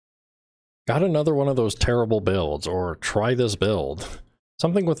Got another one of those terrible builds, or try this build.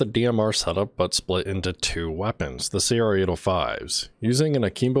 Something with a DMR setup but split into two weapons, the CR805s. Using an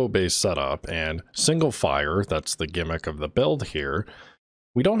Akimbo based setup and single fire, that's the gimmick of the build here.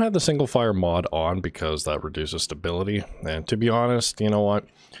 We don't have the single fire mod on because that reduces stability, and to be honest, you know what?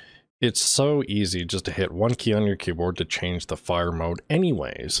 It's so easy just to hit one key on your keyboard to change the fire mode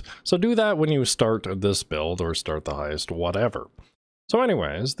anyways. So do that when you start this build or start the highest whatever. So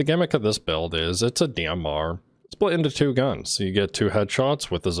anyways, the gimmick of this build is it's a DMR split into two guns. So you get two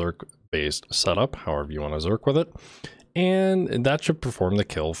headshots with the Zerk based setup, however you want to Zerk with it. And that should perform the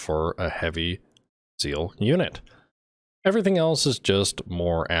kill for a heavy Zeal unit. Everything else is just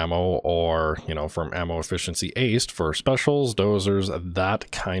more ammo or, you know, from ammo efficiency aced for specials, dozers,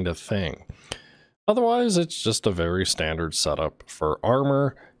 that kind of thing. Otherwise, it's just a very standard setup for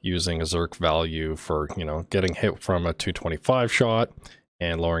armor, using a Zerk value for, you know, getting hit from a 225 shot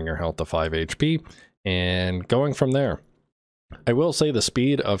and lowering your health to 5 HP and going from there. I will say the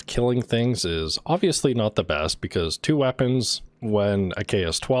speed of killing things is obviously not the best because two weapons when a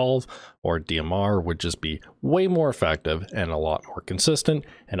KS12 or DMR would just be way more effective and a lot more consistent,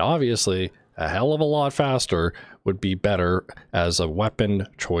 and obviously a hell of a lot faster would be better as a weapon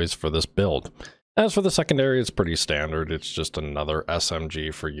choice for this build. As for the secondary, it's pretty standard. It's just another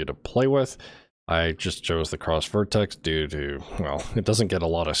SMG for you to play with. I just chose the Kross Vertex due to, well, it doesn't get a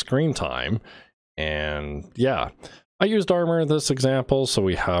lot of screen time, and yeah. I used armor in this example, so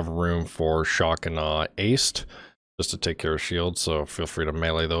we have room for shock and aced, just to take care of shields, so feel free to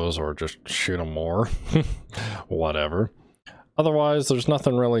melee those or just shoot them more. Whatever. Otherwise, there's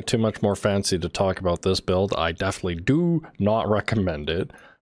nothing really too much more fancy to talk about this build. I definitely do not recommend it,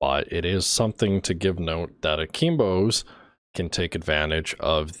 but it is something to give note that Akimbos can take advantage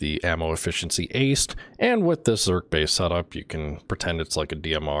of the ammo efficiency aced, and with this Zerk-based setup, you can pretend it's like a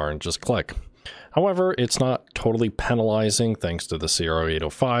DMR and just click. However, it's not totally penalizing thanks to the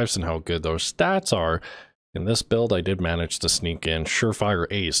CR805s and how good those stats are. In this build, I did manage to sneak in Surefire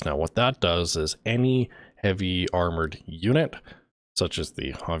Ace. Now, what that does is any heavy armored unit, such as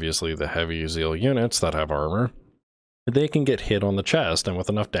obviously the heavy Zeal units that have armor, they can get hit on the chest, and with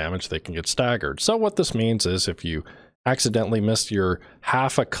enough damage, they can get staggered. So what this means is if you accidentally missed your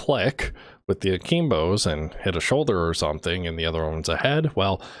half a click with the Akimbos and hit a shoulder or something, and the other one's a head,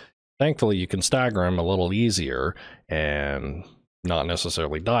 well, thankfully, you can stagger him a little easier and not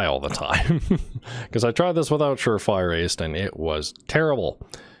necessarily die all the time. Because I tried this without Surefire Aced and it was terrible.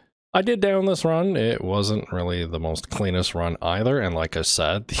 I did down this run. It wasn't really the most cleanest run either. And like I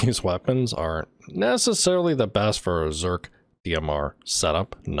said, these weapons aren't necessarily the best for a Zerk DMR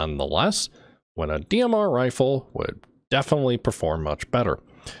setup nonetheless, when a DMR rifle would definitely perform much better.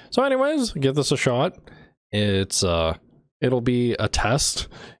 So anyways, give this a shot. It'll be a test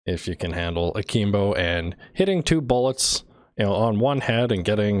if you can handle Akimbo and hitting two bullets, you know, on one head and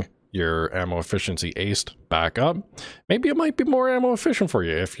getting your ammo efficiency aced back up. Maybe it might be more ammo efficient for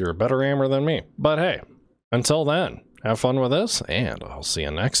you if you're a better aimer than me. But hey, until then, have fun with this, and I'll see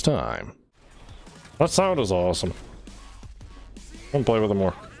you next time. That sound is awesome. I want to play with it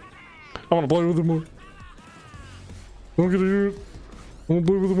more. I want to play with it more. I want to hear it. I want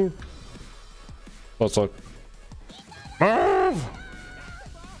to play with it more. That's like. Move!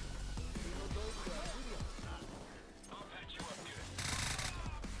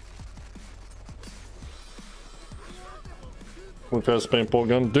 With this paintball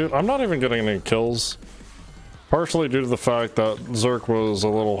gun, dude, I'm not even getting any kills. Partially due to the fact that Zerk was a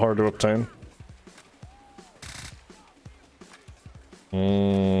little hard to obtain.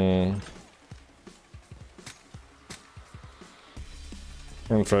 I'm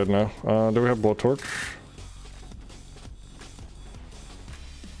in fade now. Do we have blowtorch?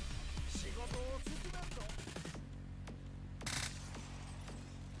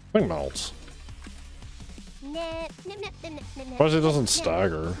 Thing melts. Why he doesn't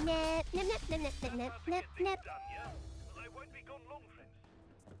stagger?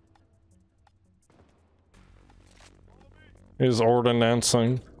 He's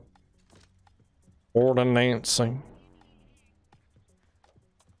ordinancing. Ordinancing.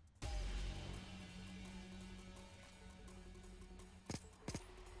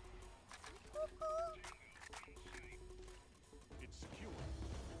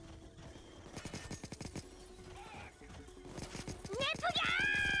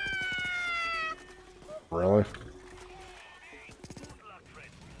 Really?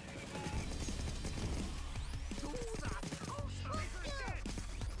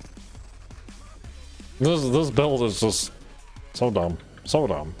 This build is just so dumb. So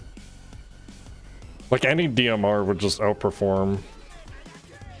dumb. Like any DMR would just outperform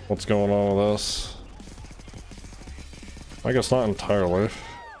what's going on with this. I guess not entirely.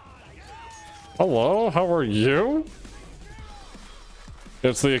 Hello, how are you?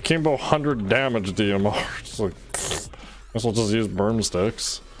 It's the Akimbo 100 damage DMR. It's like, guess we'll just use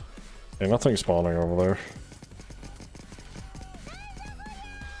broomsticks. Hey, nothing spawning over there.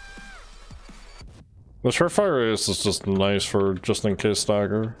 The Surefire Ace is just nice for just in case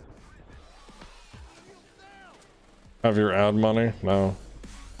stagger. Have your ad money? No.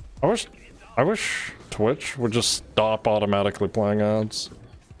 I wish Twitch would just stop automatically playing ads.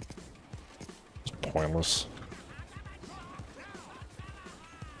 It's pointless.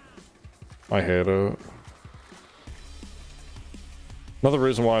 I hate it. Another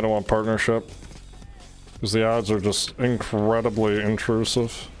reason why I don't want partnership is the ads are just incredibly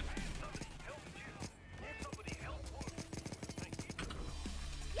intrusive.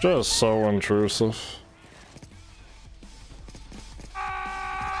 Just so intrusive.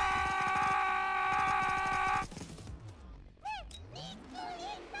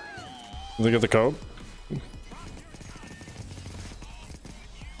 Did they get the code?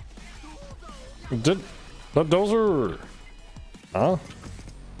 Did that dozer? Huh?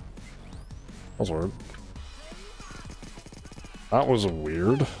 That was weird. That was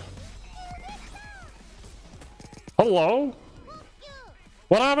weird. Hello?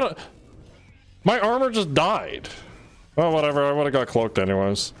 What happened? My armor just died. Well, whatever. I would have got cloaked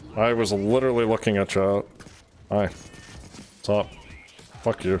anyways. I was literally looking at chat. Hi. What's up?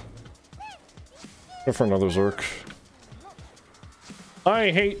 Fuck you. Go for another Zerk.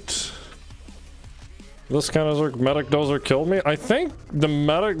 I hate this kind of Zerk. Medic dozer killed me. I think the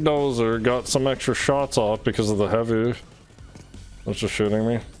medic dozer got some extra shots off because of the heavy. That's just shooting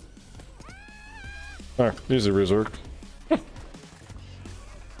me. Alright, easy reserk.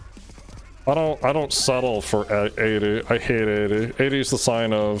 I don't settle for 80. I hate 80. 80 is the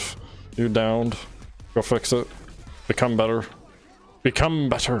sign of you downed. Go fix it. Become better. Become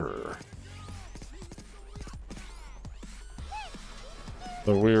better.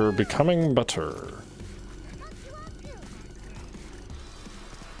 So we're becoming better.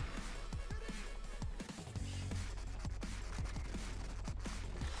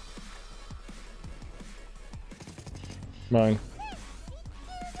 Mine.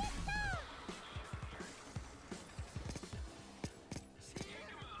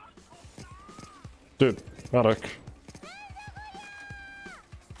 Dude, medic.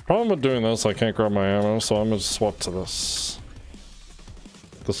 Problem with doing this, I can't grab my ammo, so I'm gonna swap to this.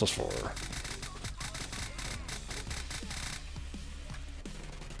 This is for.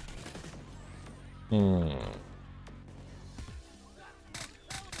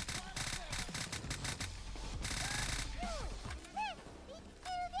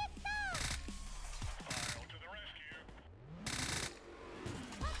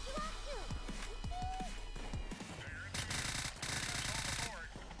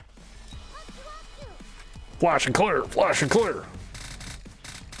 Flash and clear! Flash and clear!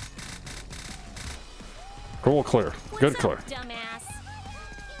 Cool, clear. Good clear.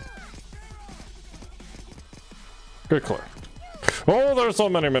 Good clear. Oh, there's so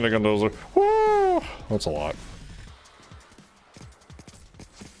many minigun dozer. Woo! That's a lot.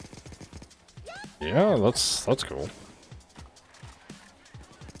 Yeah, that's cool.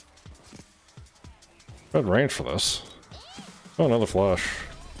 Good range for this. Oh, another flash.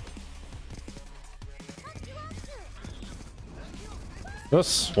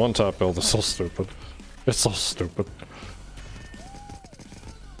 This one-tap build is so stupid. It's so stupid.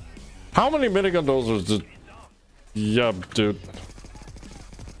 How many minigun dozers did... Yeah, dude.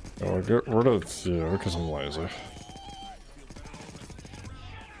 Oh, get rid of... Yeah, because I'm lazy.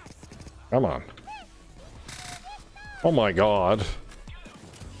 Come on. Oh my god.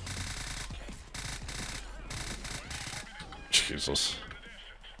 Jesus.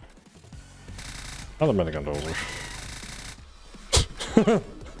 Another minigun dozer.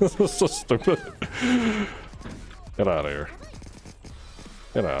 This is so stupid. Get out of here.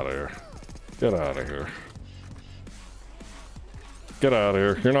 Get out of here. Get out of here. Get out of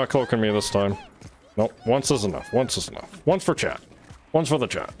here. You're not cloaking me this time. Nope. Once is enough. Once is enough. Once for chat. Once for the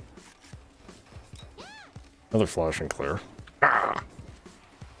chat. Another flash and clear. Ah!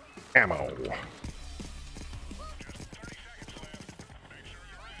 Ammo.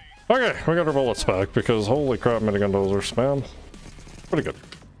 Okay, we got our bullets back because holy crap, minigun dozers, man. Pretty good.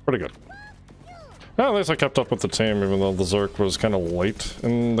 Pretty good. Well, at least I kept up with the team even though the Zerk was kind of late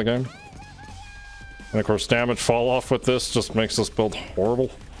in the game. And of course, damage fall off with this just makes this build horrible.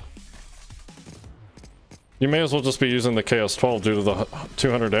 You may as well just be using the KS-12 due to the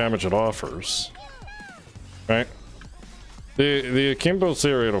 200 damage it offers. Right? The Akimbo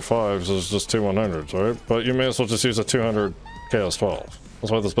CR805s is just two 100s, right? But you may as well just use a 200 KS12.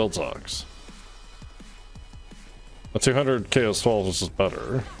 That's why this build sucks. A 200 KS12 is just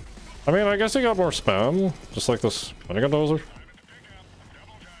better. I mean, I guess you got more spam, just like this minigun dozer.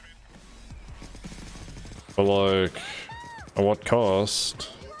 But like, at what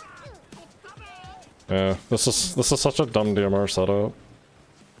cost? Yeah, this is such a dumb DMR setup.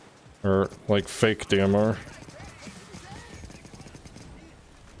 Or like fake DMR.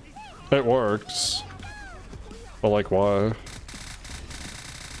 It works. But like why?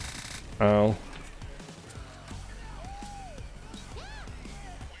 Ow.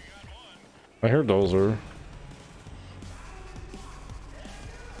 I hear dozer.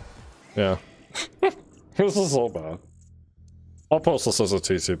 Yeah. This is so bad. I'll post this as a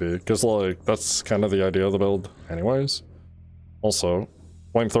TCB, because like, that's kind of the idea of the build anyways. Also,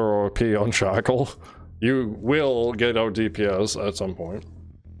 flamethrower OP on Shackle. You will get out DPS at some point.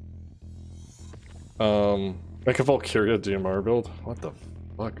 Make a Valkyria DMR build? What the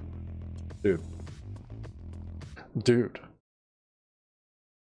fuck? Dude. Dude.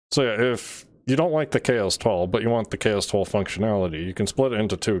 So yeah, if you don't like the KS12, but you want the KS12 functionality, you can split it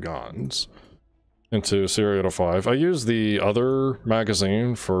into two guns. Into CR805. I use the other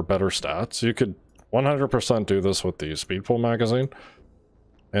magazine for better stats. You could 100% do this with the Speedpool magazine.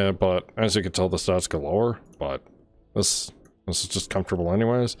 But as you can tell, the stats go lower, but this is just comfortable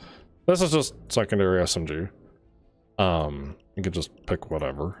anyways. This is just secondary SMG. You could just pick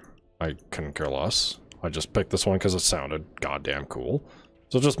whatever. I couldn't care less. I just picked this one because it sounded goddamn cool.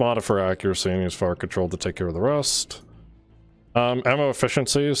 So just mod it for accuracy and use fire control to take care of the rest. Ammo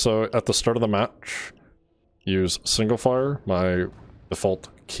efficiency, so at the start of the match, use single fire. My default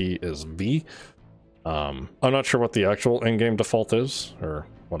key is V. I'm not sure what the actual in-game default is, or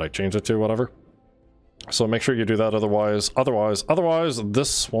what I changed it to, whatever. So make sure you do that, otherwise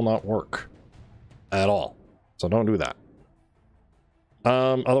this will not work at all. So don't do that.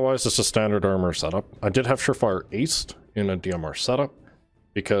 Otherwise it's a standard armor setup. I did have Surefire aced in a DMR setup,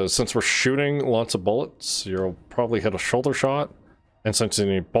 because since we're shooting lots of bullets, you'll probably hit a shoulder shot, and since you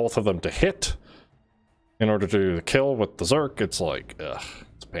need both of them to hit in order to do the kill with the Zerk, it's like, ugh,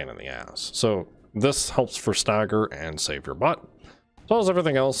 it's a pain in the ass. So this helps for stagger and save your butt. So as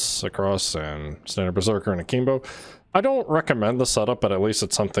everything else across and standard Berserker and Akimbo. I don't recommend the setup, but at least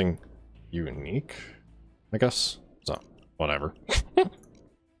it's something unique, I guess. So, whatever.